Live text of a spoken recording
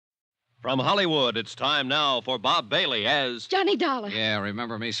From Hollywood, it's time now for Bob Bailey as... Johnny Dollar. Yeah,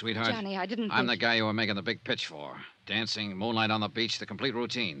 remember me, sweetheart? Johnny, I didn't I'm think... the guy you were making the big pitch for. Dancing, moonlight on the beach, the complete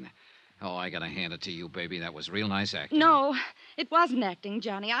routine. Oh, I gotta hand it to you, baby. That was real nice acting. No, it wasn't acting,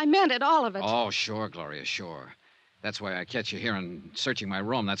 Johnny. I meant it, all of it. Oh, sure, Gloria, sure. That's why I catch you here and searching my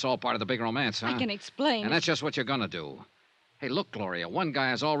room. That's all part of the big romance, huh? I can explain. And that's just what you're gonna do. Hey, look, Gloria, one guy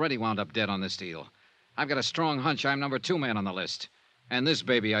has already wound up dead on this deal. I've got a strong hunch I'm number 2 man on the list. And this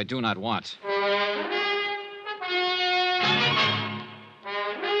baby I do not want.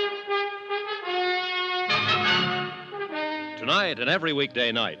 Tonight and every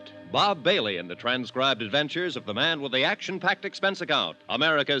weekday night, Bob Bailey in the transcribed adventures of the man with the action-packed expense account,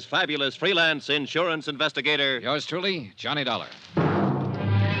 America's fabulous freelance insurance investigator. Yours truly, Johnny Dollar.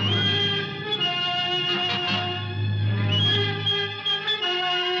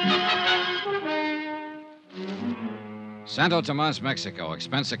 Santo Tomas, Mexico.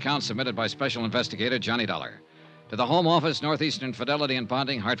 Expense account submitted by Special Investigator Johnny Dollar. To the Home Office, Northeastern Fidelity and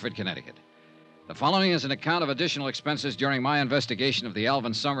Bonding, Hartford, Connecticut. The following is an account of additional expenses during my investigation of the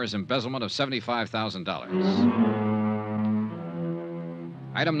Alvin Summers embezzlement of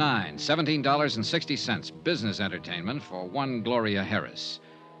 $75,000. Item 9, $17.60, business entertainment for one Gloria Harris.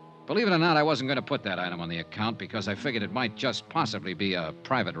 Believe it or not, I wasn't going to put that item on the account because I figured it might just possibly be a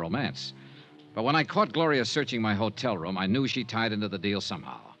private romance. But when I caught Gloria searching my hotel room, I knew she tied into the deal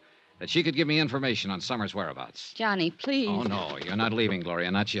somehow. That she could give me information on Summers' whereabouts. Johnny, please. Oh, no, you're not leaving, Gloria,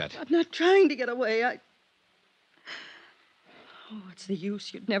 not yet. I'm not trying to get away. Oh, what's the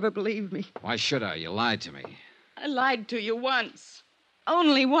use? You'd never believe me. Why should I? You lied to me. I lied to you once.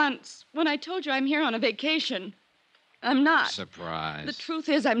 Only once. When I told you I'm here on a vacation. I'm not. Surprise. The truth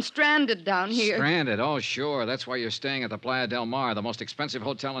is I'm stranded down here. Stranded? Oh, sure. That's why you're staying at the Playa del Mar, the most expensive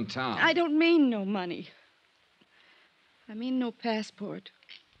hotel in town. I don't mean no money. I mean no passport.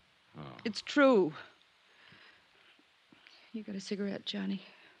 Oh. It's true. You got a cigarette, Johnny?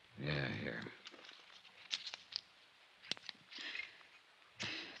 Yeah, here.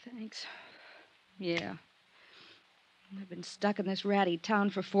 Thanks. Yeah. I've been stuck in this ratty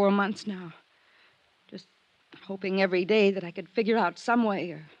town for 4 months now. Just hoping every day that I could figure out some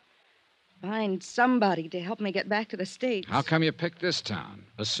way or find somebody to help me get back to the States. How come you picked this town?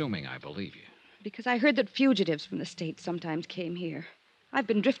 Assuming I believe you. Because I heard that fugitives from the States sometimes came here. I've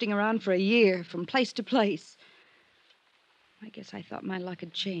been drifting around for a year, from place to place. I guess I thought my luck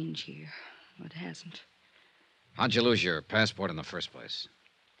had changed here. Well, it hasn't. How'd you lose your passport in the first place?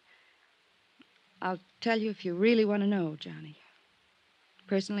 I'll tell you if you really want to know, Johnny.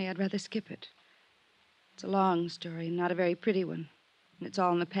 Personally, I'd rather skip it. It's a long story and not a very pretty one. And it's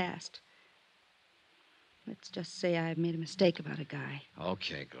all in the past. Let's just say I made a mistake about a guy.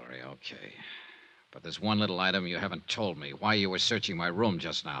 Okay, Gloria, okay. But there's one little item you haven't told me. Why you were searching my room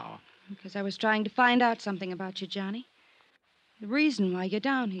just now. Because I was trying to find out something about you, Johnny. The reason why you're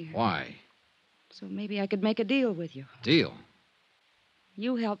down here. Why? So maybe I could make a deal with you. Deal?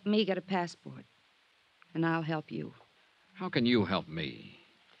 You help me get a passport. And I'll help you. How can you help me?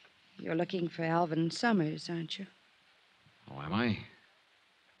 You're looking for Alvin Summers, aren't you? Oh, am I?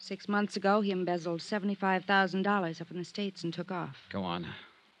 6 months ago, he embezzled $75,000 up in the States and took off. Go on.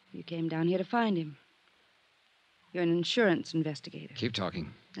 You came down here to find him. You're an insurance investigator. Keep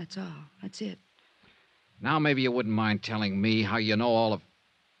talking. That's all. That's it. Now maybe you wouldn't mind telling me how you know all of...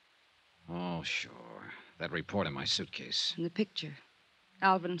 Oh, sure. That report in my suitcase. And the picture.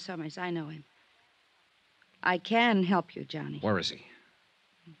 Alvin Summers, I know him. I can help you, Johnny. Where is he?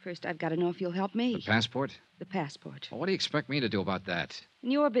 First, I've got to know if you'll help me. The passport? The passport. Well, what do you expect me to do about that?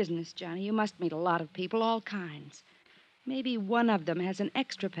 In your business, Johnny, you must meet a lot of people, all kinds. Maybe one of them has an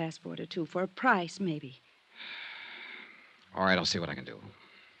extra passport or two for a price, maybe. All right, I'll see what I can do.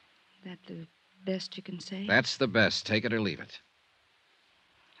 That the best you can say? That's the best. Take it or leave it.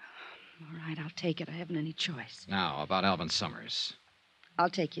 All right, I'll take it. I haven't any choice. Now, about Alvin Summers. I'll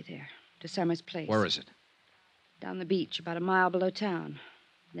take you there, to Summers' place. Where is it? Down the beach, about a mile below town.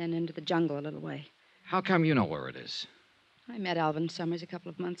 Then into the jungle a little way. How come you know where it is? I met Alvin Summers a couple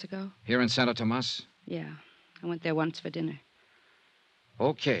of months ago. Here in Santo Tomas? Yeah. I went there once for dinner.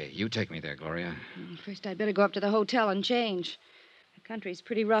 Okay, you take me there, Gloria. First, I'd better go up to the hotel and change. The country's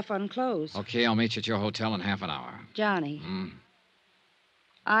pretty rough on clothes. Okay, I'll meet you at your hotel in half an hour. Johnny,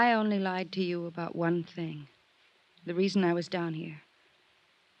 I only lied to you about one thing. The reason I was down here.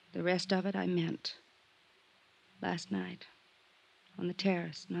 The rest of it I meant. Last night, on the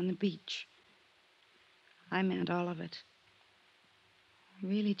terrace and on the beach. I meant all of it.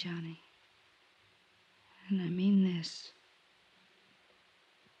 Really, Johnny. And I mean this.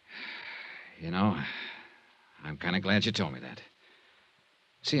 You know, I'm kind of glad you told me that.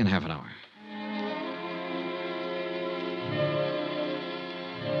 See you in half an hour.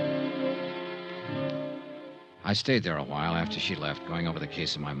 I stayed there a while after she left, going over the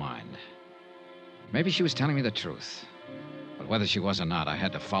case in my mind. Maybe she was telling me the truth. But whether she was or not, I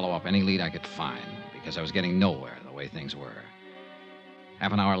had to follow up any lead I could find, because I was getting nowhere the way things were.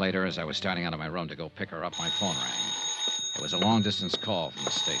 Half an hour later, as I was starting out of my room to go pick her up, my phone rang. It was a long-distance call from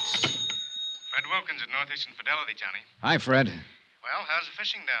the States. Fred Wilkins at Northeastern Fidelity, Johnny. Hi, Fred. Well, how's the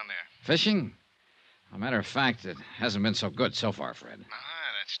fishing down there? Fishing? As a matter of fact, it hasn't been so good so far, Fred.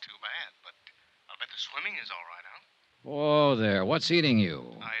 That's too bad, but I'll bet the swimming is all right, huh? Whoa there, what's eating you?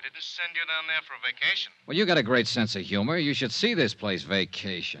 I didn't send you down there for a vacation. Well, you got a great sense of humor. You should see this place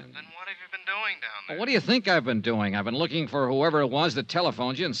vacation. Then what have you been doing down there? Well, what do you think I've been doing? I've been looking for whoever it was that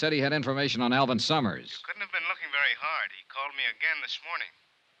telephoned you and said he had information on Alvin Summers. You couldn't have been looking very hard. He called me again this morning.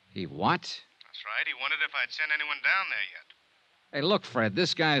 He what? That's right. He wondered if I'd sent anyone down there yet. Hey, look, Fred,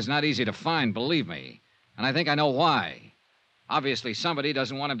 this guy is not easy to find, believe me. And I think I know why. Obviously, somebody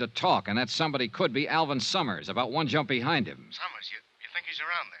doesn't want him to talk, and that somebody could be Alvin Summers, about one jump behind him. Summers, you think he's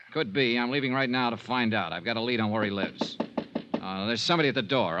around there? Could be. I'm leaving right now to find out. I've got a lead on where he lives. There's somebody at the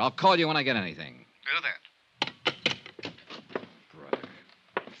door. I'll call you when I get anything. Do that. Brother.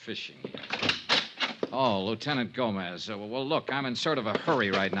 Fishing. Oh, Lieutenant Gomez. Well, look, I'm in sort of a hurry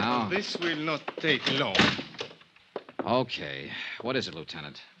right now. This will not take long. Okay. What is it,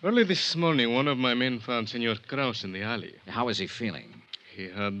 Lieutenant? Early this morning, one of my men found Senor Krause in the alley. How is he feeling? He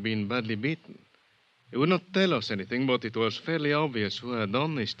had been badly beaten. He would not tell us anything, but it was fairly obvious who had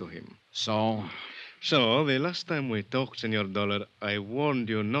done this to him. So? So, the last time we talked, Senor Dollar, I warned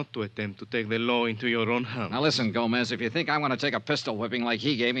you not to attempt to take the law into your own hands. Now, listen, Gomez, if you think I want to take a pistol whipping like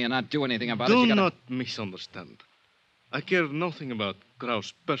he gave me and not do anything about it, Do you gotta... not misunderstand. I care nothing about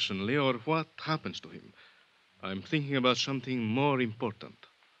Krause personally or what happens to him. I'm thinking about something more important.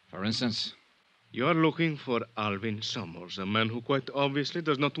 For instance? You are looking for Alvin Summers, a man who quite obviously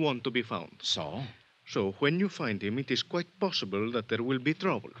does not want to be found. So? So, when you find him, it is quite possible that there will be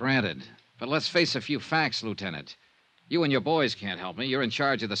trouble. Granted. But let's face a few facts, Lieutenant. You and your boys can't help me. You're in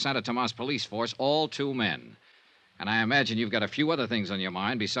charge of the Santa Tomas police force, all 2 men. And I imagine you've got a few other things on your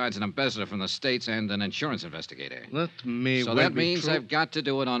mind besides an embezzler from the States and an insurance investigator. That may So well that be means true. I've got to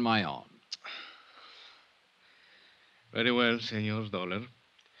do it on my own. Very well, Senor Dollar.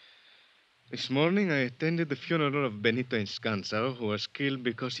 This morning, I attended the funeral of Benito Enscanza, who was killed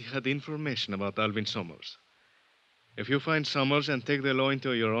because he had information about Alvin Summers. If you find Summers and take the law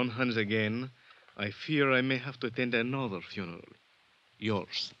into your own hands again, I fear I may have to attend another funeral.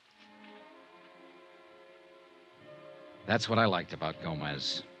 Yours. That's what I liked about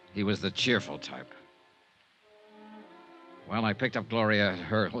Gomez. He was the cheerful type. Well, I picked up Gloria at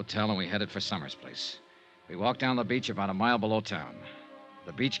her hotel and we headed for Summers' place. We walked down the beach about a mile below town.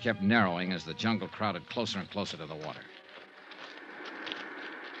 The beach kept narrowing as the jungle crowded closer and closer to the water.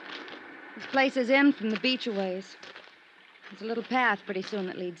 This place is in from the beach a ways. There's a little path pretty soon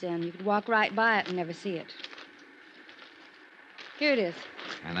that leads in. You could walk right by it and never see it. Here it is.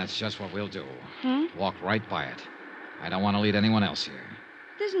 And that's just what we'll do. Hmm? Walk right by it. I don't want to lead anyone else here.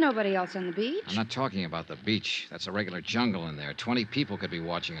 There's nobody else on the beach. I'm not talking about the beach. That's a regular jungle in there. 20 people could be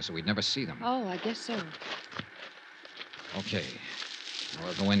watching us, so we'd never see them. Oh, I guess so. Okay. Now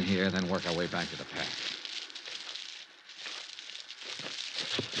we'll go in here, then work our way back to the path.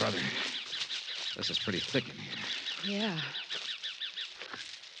 Brother, this is pretty thick in here. Yeah.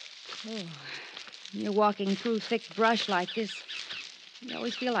 Oh, when you're walking through thick brush like this, you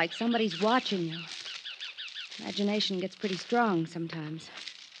always feel like somebody's watching you. Imagination gets pretty strong sometimes.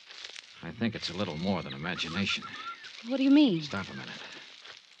 I think it's a little more than imagination. What do you mean? Stop a minute.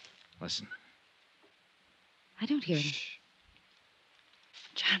 Listen. I don't hear him. Shh.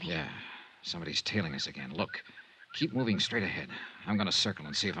 Johnny. Yeah, somebody's tailing us again. Look, keep moving straight ahead. I'm going to circle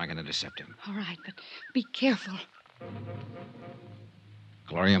and see if I can intercept him. All right, but be careful.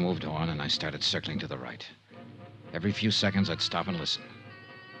 Gloria moved on, and I started circling to the right. Every few seconds, I'd stop and listen.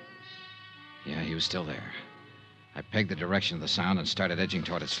 Yeah, he was still there. I pegged the direction of the sound and started edging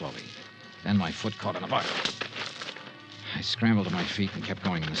toward it slowly. Then my foot caught on a bar. I scrambled to my feet and kept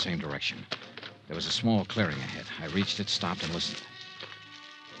going in the same direction. There was a small clearing ahead. I reached it, stopped, and listened.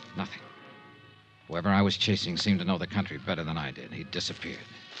 Nothing. Whoever I was chasing seemed to know the country better than I did. He'd disappeared.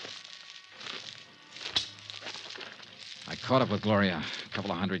 I caught up with Gloria a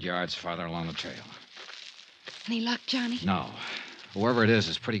couple of 100 yards farther along the trail. Any luck, Johnny? No. Whoever it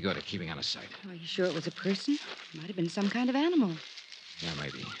is pretty good at keeping out of sight. Are you sure it was a person? Might have been some kind of animal. Yeah,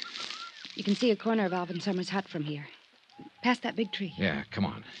 maybe. You can see a corner of Alvin Summers' hut from here. Past that big tree. Yeah, come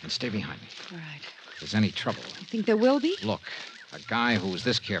on. And stay behind me. All right. If there's any trouble, You think there will be? look, A guy who's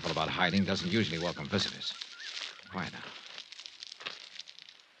this careful about hiding doesn't usually welcome visitors. Quiet now.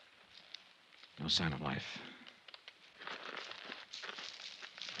 No sign of life.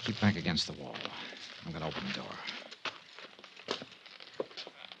 Keep back against the wall. I'm going to open the door.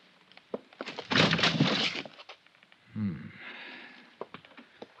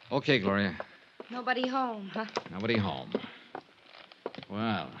 Okay, Gloria. Nobody home, huh? Nobody home.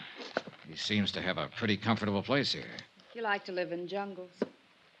 Well, he seems to have a pretty comfortable place here. You like to live in jungles.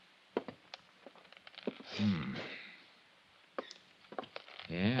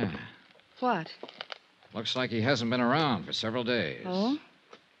 Yeah. What? Looks like he hasn't been around for several days. Oh?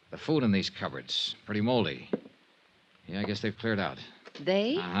 The food in these cupboards, pretty moldy. Yeah, I guess they've cleared out.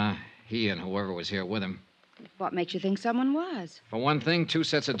 They? Uh-huh. He and whoever was here with him. What makes you think someone was? For one thing, 2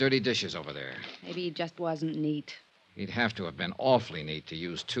 sets of dirty dishes over there. Maybe he just wasn't neat. He'd have to have been awfully neat to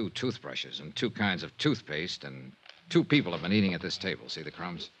use 2 toothbrushes and 2 kinds of toothpaste, and 2 people have been eating at this table. See the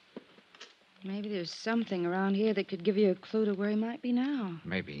crumbs? Maybe there's something around here that could give you a clue to where he might be now.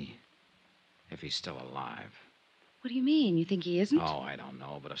 Maybe. If he's still alive. What do you mean? You think he isn't? Oh, I don't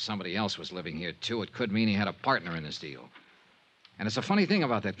know. But if somebody else was living here, too, it could mean he had a partner in this deal. And it's a funny thing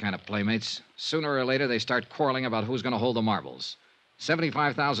about that kind of playmates. Sooner or later, they start quarreling about who's going to hold the marbles.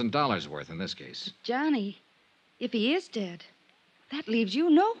 $75,000 worth in this case. Johnny, if he is dead, that leaves you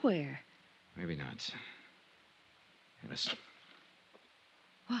nowhere. Maybe not. Hey, listen.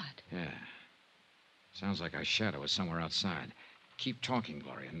 What? Yeah. Sounds like our shadow is somewhere outside. Keep talking,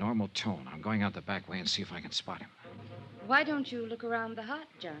 Gloria. Normal tone. I'm going out the back way and see if I can spot him. Why don't you look around the hut,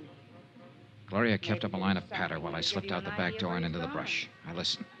 Johnny? Gloria kept up a line of patter while I slipped out the back door and into the brush. I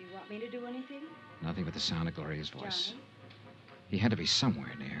listened. Do you want me to do anything? Nothing but the sound of Gloria's voice. Johnny? He had to be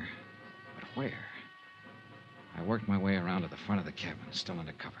somewhere near. But where? I worked my way around to the front of the cabin, still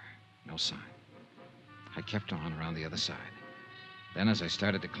under cover. No sign. I kept on around the other side. Then, as I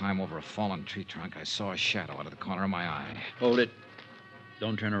started to climb over a fallen tree trunk, I saw a shadow out of the corner of my eye. Hold it.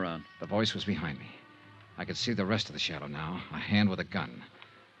 Don't turn around. The voice was behind me. I could see the rest of the shadow now, a hand with a gun.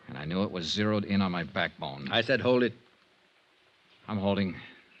 And I knew it was zeroed in on my backbone. I said hold it. I'm holding.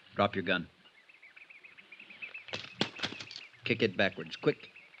 Drop your gun. Kick it backwards, quick.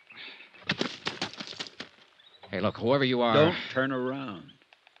 Hey, look, whoever you are... Don't turn around.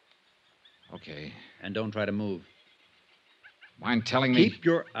 Okay. And don't try to move. Mind telling me... Keep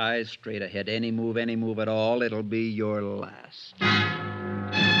your eyes straight ahead. Any move at all, it'll be your last.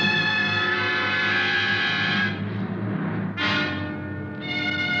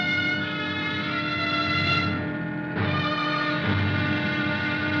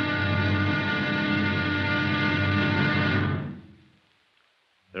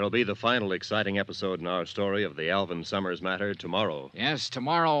 There'll be the final exciting episode in our story of the Alvin Summers matter tomorrow. Yes,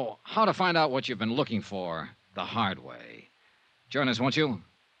 tomorrow, how to find out what you've been looking for the hard way. Join us, won't you?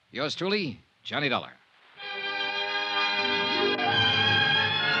 Yours truly, Johnny Dollar.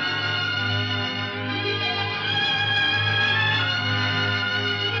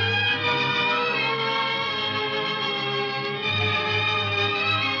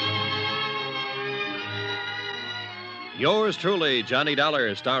 Yours truly, Johnny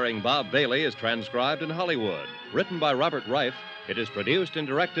Dollar, starring Bob Bailey, is transcribed in Hollywood. Written by Robert Reif, it is produced and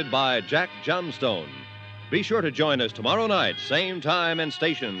directed by Jack Johnstone. Be sure to join us tomorrow night, same time and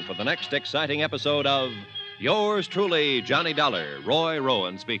station, for the next exciting episode of Yours truly, Johnny Dollar. Roy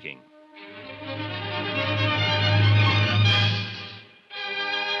Rowan speaking.